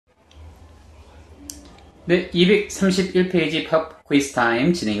네, 231페이지 팝 퀴즈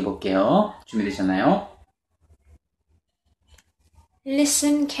타임 진행해 볼게요. 준비되셨나요?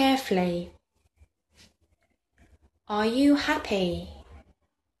 Listen carefully. Are you happy?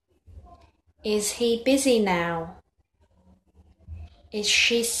 Is he busy now? Is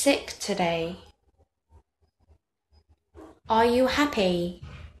she sick today? Are you happy?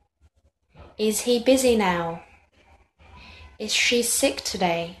 Is he busy now? Is she sick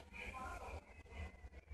today?